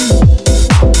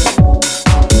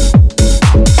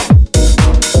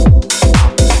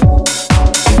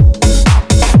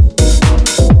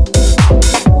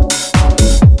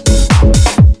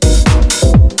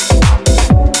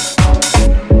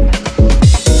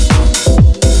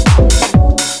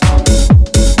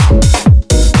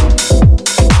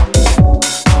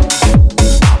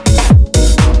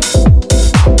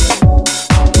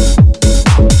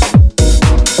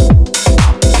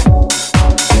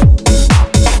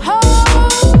 Oh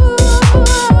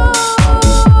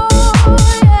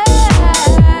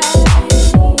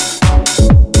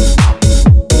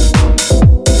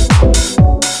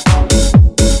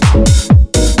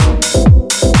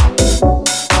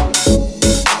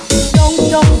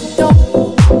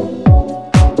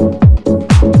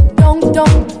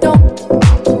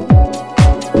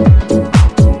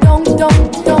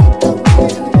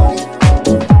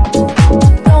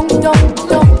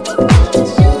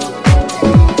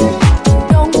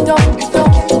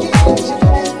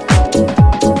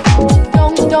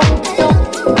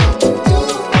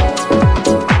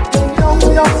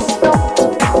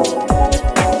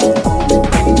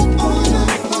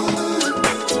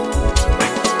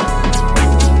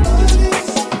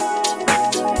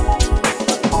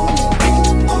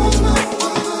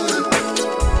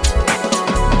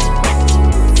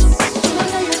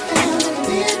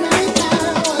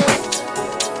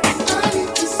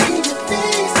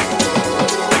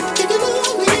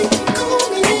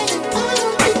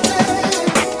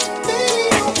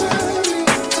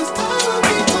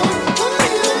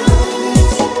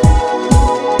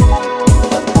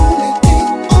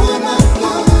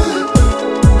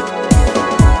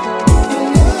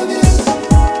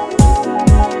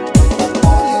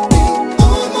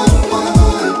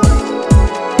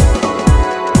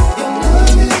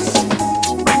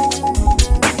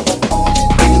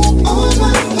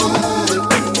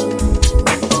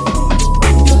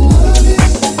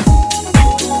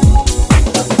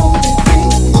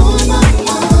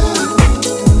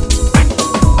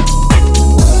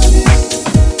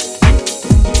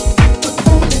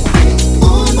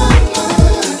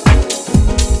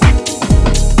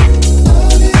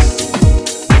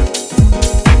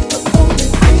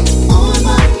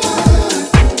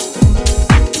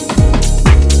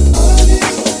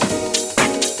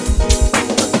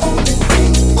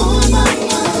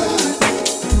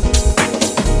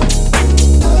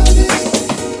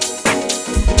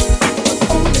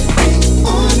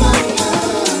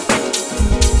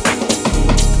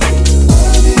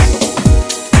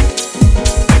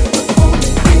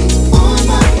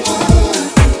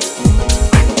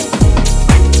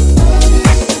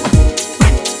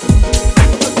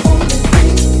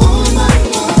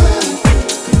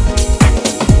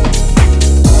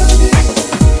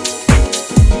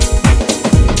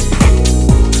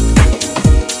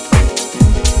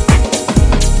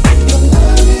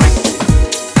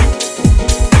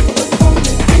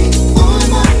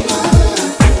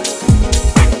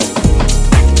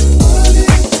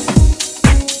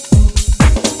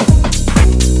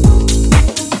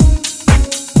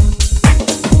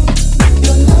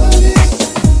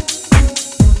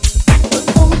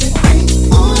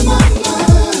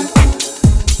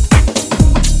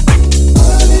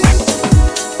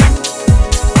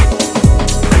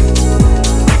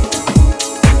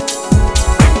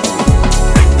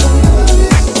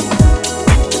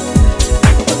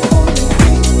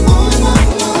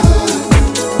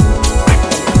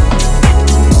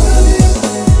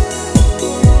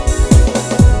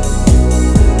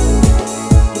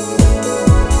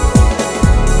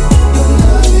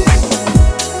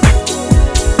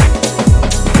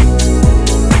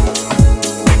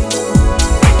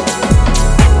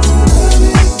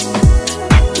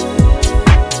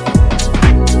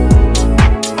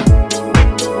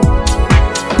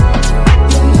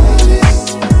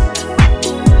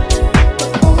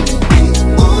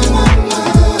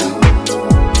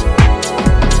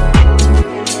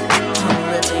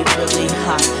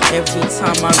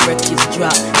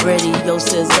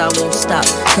says I won't stop,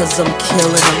 cause I'm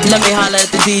killing them. Let me holler at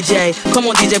the DJ. Come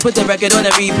on DJ, put the record on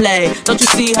the replay. Don't you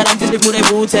see how them bitches move they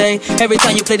booty? Every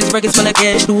time you play this record smell like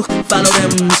ash. Follow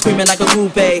them, screaming like a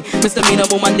groupie. Misdemeanor,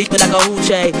 move my leak like a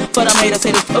hoochie. For them haters,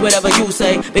 say this or whatever you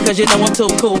say, because you know I'm too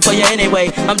cool for you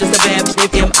anyway. I'm just a bad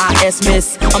bitch, M.I.S.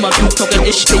 miss. I'm a cute talking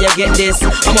ish till you get this.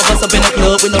 I'm a bust up in the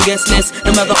club with no guest list.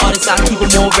 Them other artists, I keep them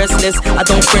more restless. I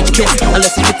don't French kiss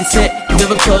unless it's 50 Cent.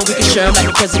 Biblical, we can share 'em like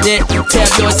the president. Tab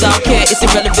yours, I don't care, it's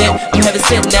irrelevant. I'm heaven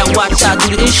sent, now watch I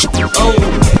do the ish. Oh,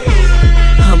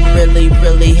 I'm really,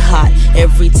 really hot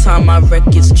every time my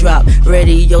records drop.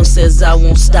 Radio says I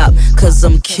won't stop, cause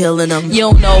I'm killing them. You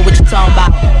don't know what you're talking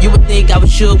about. You would think I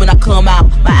was sure when I come out.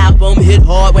 My album hit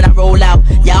hard when I roll out.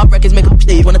 Y'all records make 'em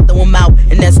play, wanna throw 'em out,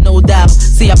 and that's no doubt.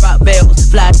 See, I rock bells,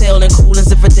 fly tail and cool and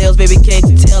different tales. Baby, can't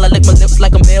you tell? I lick my lips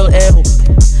like I'm LL.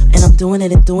 And I'm doing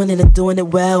it and doing it and doing it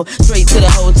well. Straight to the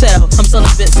hotel. I'm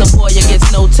selling bits of boy, you gets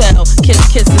no tell. Kiss,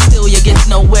 kiss, and still you get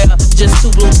nowhere. Just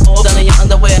two blue balls down in your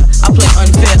underwear. I play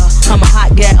unfair. I'm a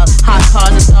hot gal. Hot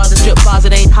cars and stars and strip bars.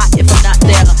 It ain't hot if I'm not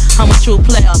there. I'm a true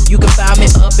player. You can find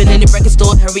me up in any record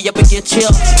store. Hurry up and get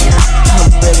chill. I'm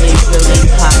really, really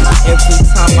hot every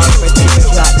time my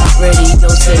records drop. Radio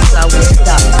says I won't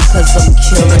stop, cause I'm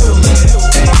killing them.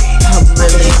 I'm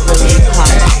really, really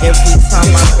hot every time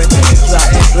my records drop.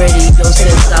 Radio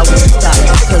says I won't stop,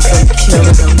 cause I'm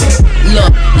killing them.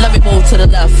 Look, let me move to the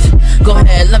left. Go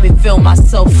ahead, let me feel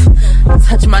myself.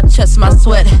 Touch my chest, my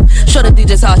sweat. Show the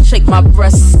DJs how I shake my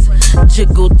breasts.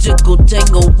 Jiggle, jiggle,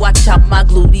 jangle. Watch out my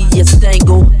gluteus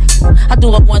dangle. I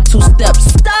do a 1-2 step.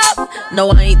 Stop! No,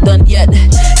 I ain't done yet.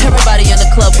 Everybody in the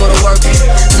club go to work.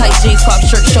 Tight jeans, pop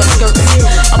shirt, short skirts.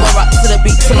 I'ma rock to the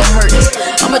beat till it hurts.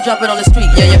 I'ma drop it on the street,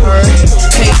 yeah, you heard.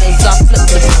 Haters, I flip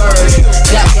the bird.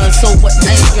 Got guns, so what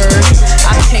anger?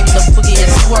 I came to boogie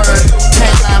and swerve.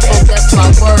 Headline, folk, that's my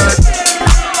word.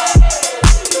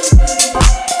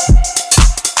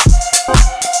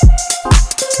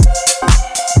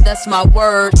 That's my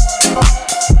word.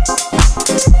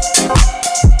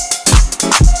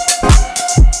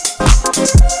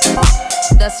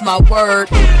 That's my word.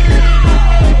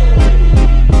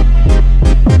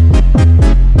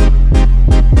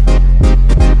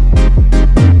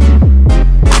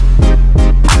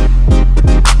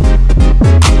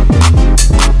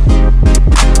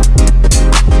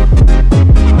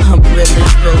 I'm really,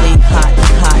 really hot,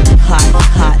 hot, hot,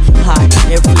 hot, hot.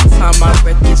 Every time my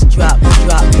records drop,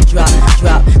 drop, drop,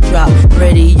 drop, drop.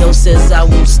 Radio says I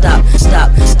won't stop,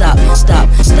 stop, stop, stop,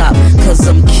 stop, cause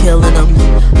I'm killing them,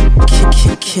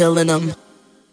 killing them.